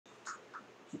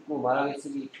19 말하기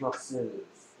쓰기 키막스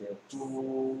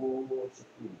되었고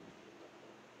 19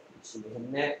 열심히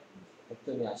했네.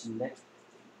 100점이 아쉽네.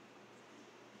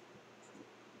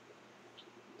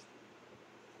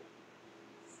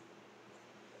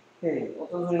 오케이,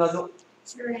 어떤 소리 나죠?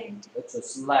 sled, 그렇죠,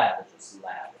 slab,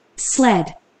 slab.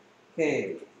 sled,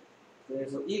 오케이,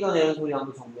 그래서 이가 내는 소리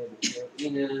한번 정리해 볼게요.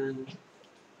 이는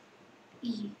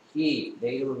e,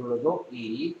 내 이름을 불러줘.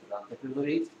 그 다음 대표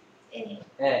소리 a,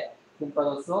 힘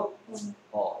빠졌어.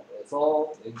 o,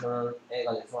 그래서 여기서는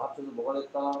애가 돼서 합쳐서 뭐가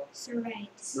됐다? sled,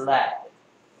 slab.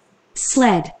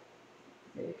 sled,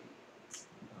 오케이.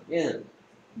 얘는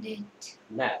net,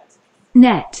 net,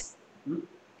 net,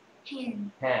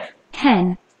 hen, hand,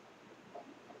 hen,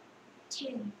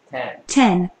 tin, ten,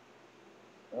 10,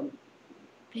 그다음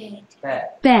bed,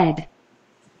 bed, bed,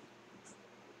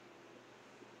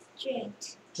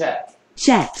 jet, jet,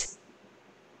 jet,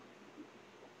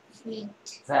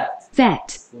 vet, vet,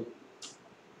 vet, good,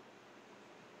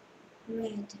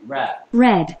 red, red,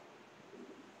 red,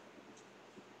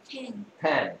 pen,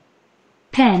 pen.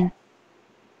 pen,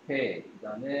 오케이. 그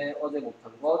다음에 어제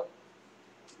못한 것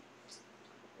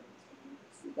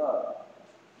쓰다.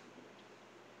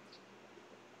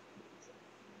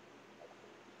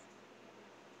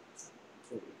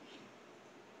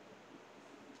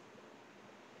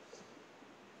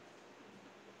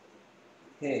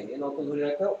 오케이. 얘는 어떤 소리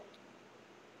할까요?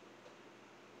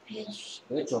 bash,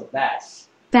 그렇죠. bash.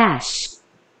 bash,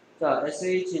 자,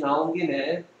 sh 나온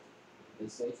김에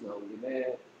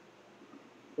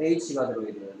h가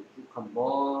들어있는 쭉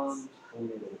한번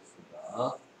정리해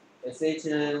보겠습니다.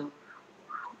 sh는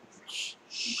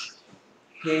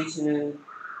ph는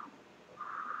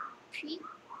p,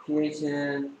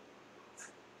 ph는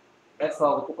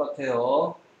f하고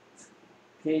똑같아요.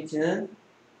 ph는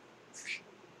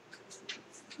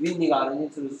윈디가 아는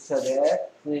힌트를 쓰셔야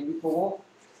돼. 선생님 입 보고.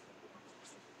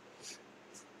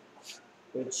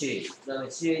 그렇지. 그 다음에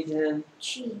ch는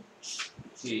g,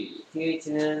 G,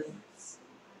 TH는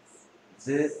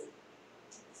z,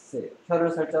 스. 혀를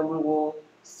살짝 물고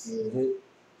z,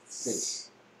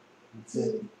 z,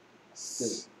 z,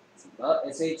 스. 자,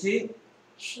 SH,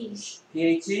 she,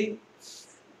 PH,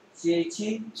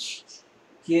 CH,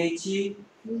 PH.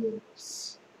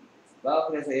 boots, 자,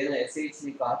 그래서 얘는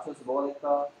SH니까 합쳐서 뭐가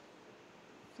될까?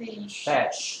 fish,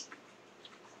 Fish.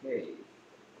 오케이.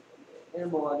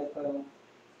 얘는 뭐가 될까요?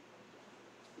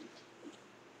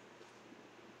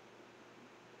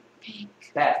 back,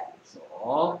 Back.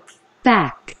 그렇죠.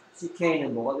 back,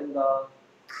 CK는 뭐가 된다?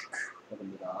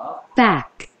 됩니다.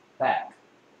 back, Back.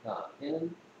 자,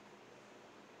 얘는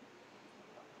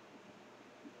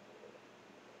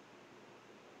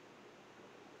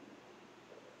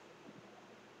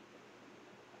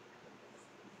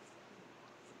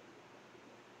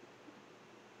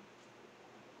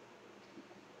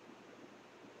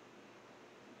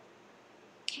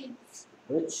caps,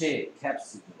 그렇지.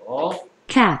 caps죠.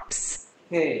 caps,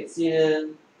 오케이.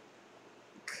 C는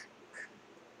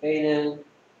A는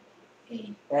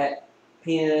a,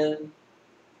 P는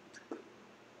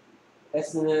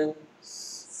S는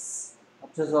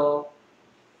합쳐서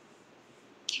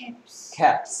caps,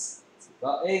 caps.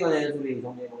 자, A가 내는 소리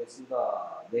정리해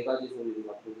보겠습니다. 네 가지 소리를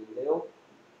갖고 있는데요.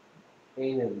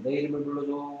 A는 내 이름을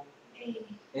불러줘. a,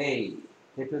 A.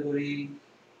 대표 소리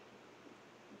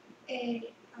a,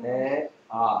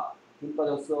 힘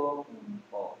빠졌어.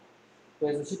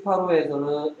 그래서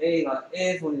 18호에서는 A가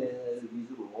에 소리 내는 애들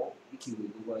위주로 익히고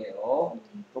있는 거예요.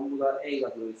 전부 다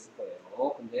A가 들어있을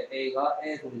거예요. 근데 A가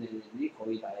에 소리 내는 애들이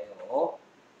거의 다예요.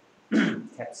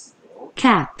 caps죠.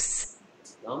 caps,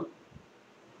 그다음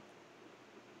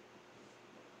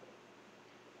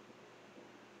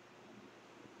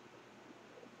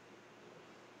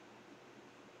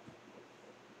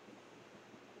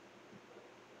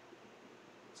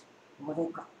뭐가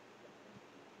될까?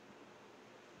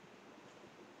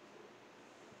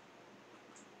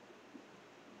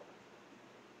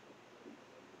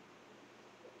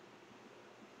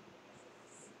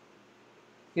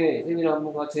 오케이, 세미랑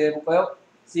한번 같이 해볼까요?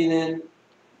 C는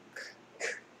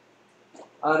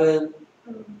R은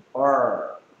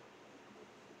R,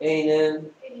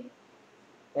 A는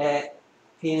에,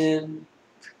 P는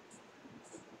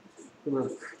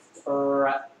그러면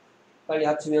빨리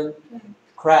합치면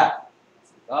crab.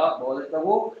 자, 뭐가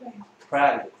됐다고?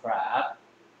 crab, crab.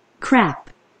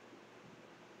 crap,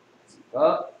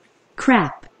 자,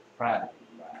 crap, crab,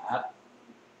 crab.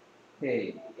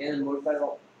 오케이, 얘는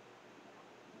뭘까요?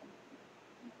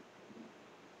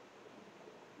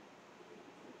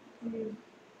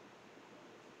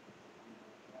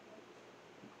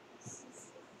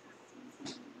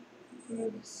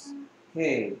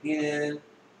 오케이, B는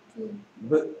부,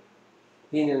 B.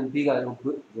 B는 B가 아니고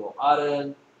B죠.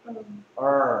 R은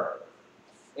R.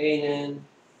 A는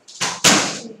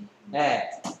에.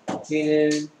 G는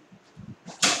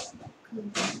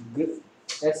G.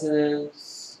 S는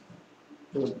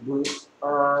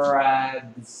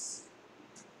Brags.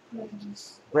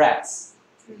 Brags.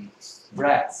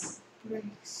 Brags.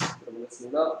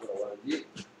 들어보겠습니다. 뭐라고 하는지.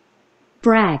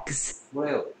 brags,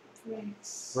 뭐예요?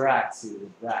 Brags.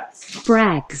 Brags.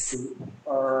 brags,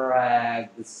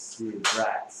 Brags.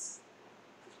 Brags.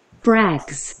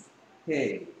 brags,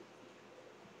 오케이.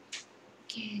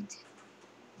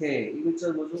 오케이. 이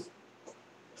글자 뭐죠?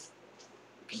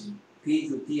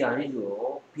 B죠. D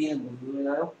아니죠. B는 무슨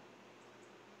소리나요?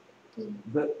 B.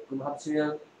 그럼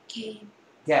합치면 gap.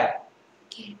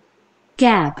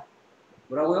 gab,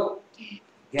 뭐라고요?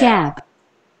 gab,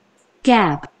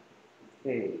 gab,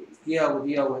 오케이. B하고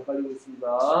D하고 헷갈리고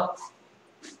있습니다.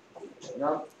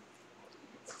 그냥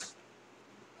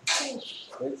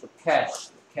그렇죠.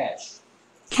 cash.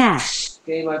 cash,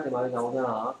 게임할 때 많이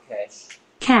나오잖아.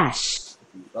 cash,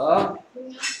 그러니까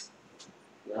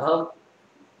그냥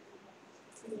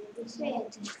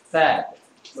fad.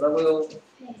 뭐라고요?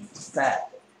 fad.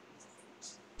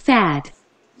 fad,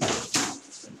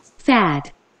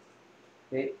 fad,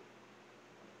 오케이.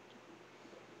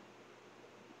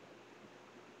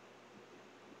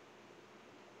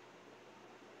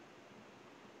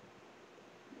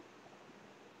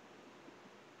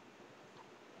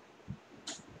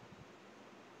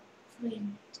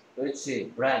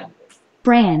 그렇지. brand.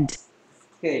 brand,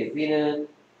 오케이. B는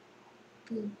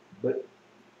B.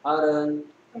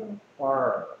 R은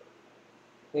R.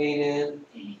 A는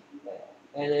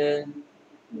N은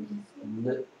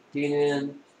N.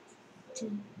 D는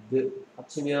D.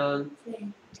 합치면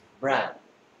brand.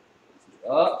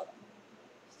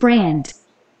 brand,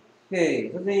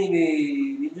 오케이.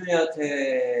 선생님이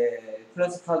민준이한테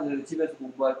클래스 카드 집에서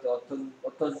공부할 때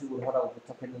어떤 식으로 하라고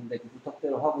부탁했는데 그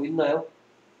부탁대로 하고 있나요?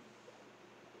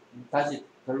 다시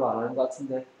별로 안 하는 것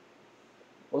같은데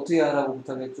어떻게 하라고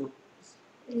부탁했죠?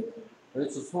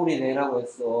 그렇죠. 소리 내라고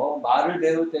했어. 말을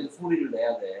배울 때는 소리를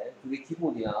내야 돼. 그게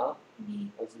기본이야.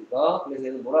 맞습니까? 그래서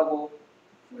얘는 뭐라고?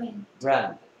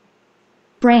 brand.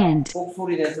 brand, 꼭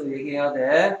소리 내서 얘기해야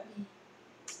돼.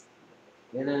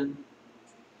 얘는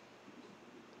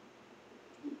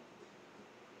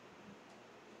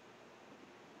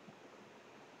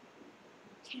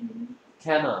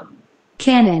canon.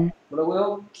 canon,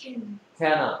 뭐라고요? canon.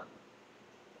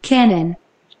 canon,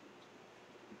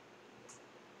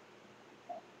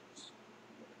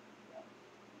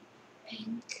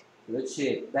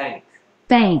 그렇지. bank.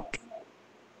 bank,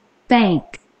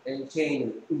 bank,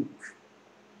 NK는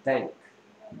bank.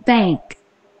 bank,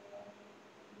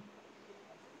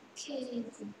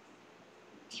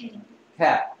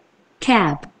 cap.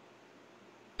 cab,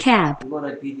 cab,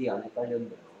 이번에 BD 안에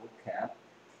깔렸네요. cap.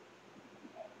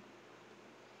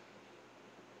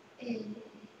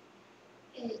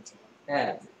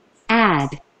 add.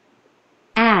 add,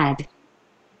 add,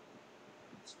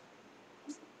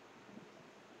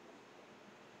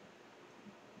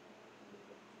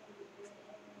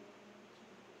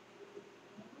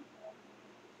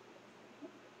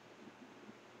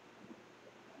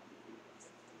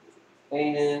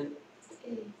 A는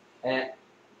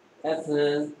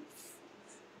F는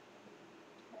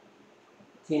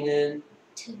T는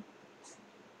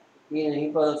E는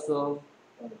힘 빠졌어.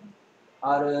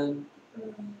 R은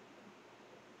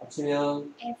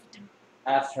합치면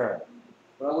after.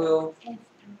 뭐라고요?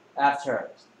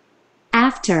 after.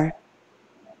 after,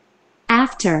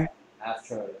 after,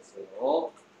 after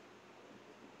했어요.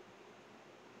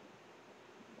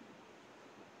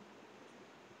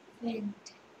 bend.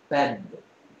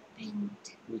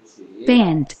 그렇지.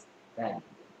 band, bend.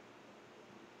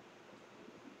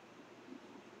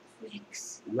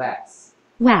 wax.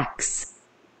 wax,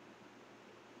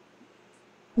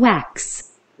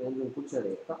 wax, 얘는 좀 고쳐야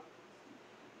되겠다.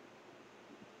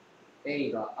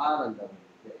 A가 R 한다고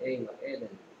했는데 A가 E 되는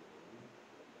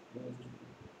거예요.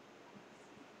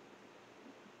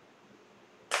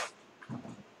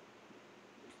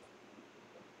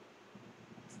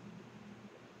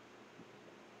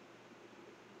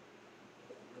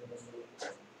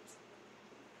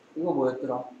 이거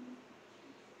뭐였더라?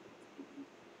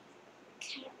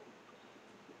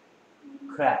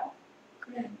 crap.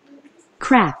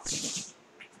 crap,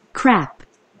 crap,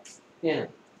 얘는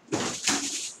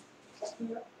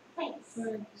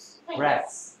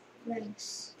brags.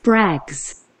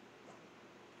 brags,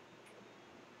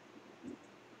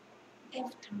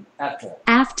 after.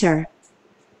 after,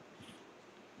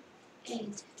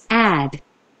 add,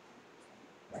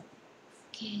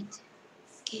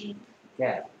 gap,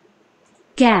 gap.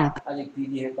 gap, 아직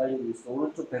B이 헷갈리고 있어.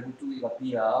 오른쪽 배구뚜기가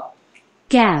B야.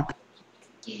 gap,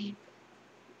 gap,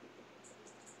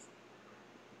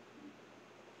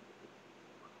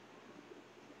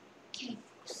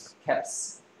 caps,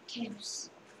 caps. caps.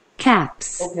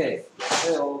 caps. 오케이.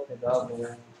 해요.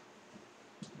 대답은.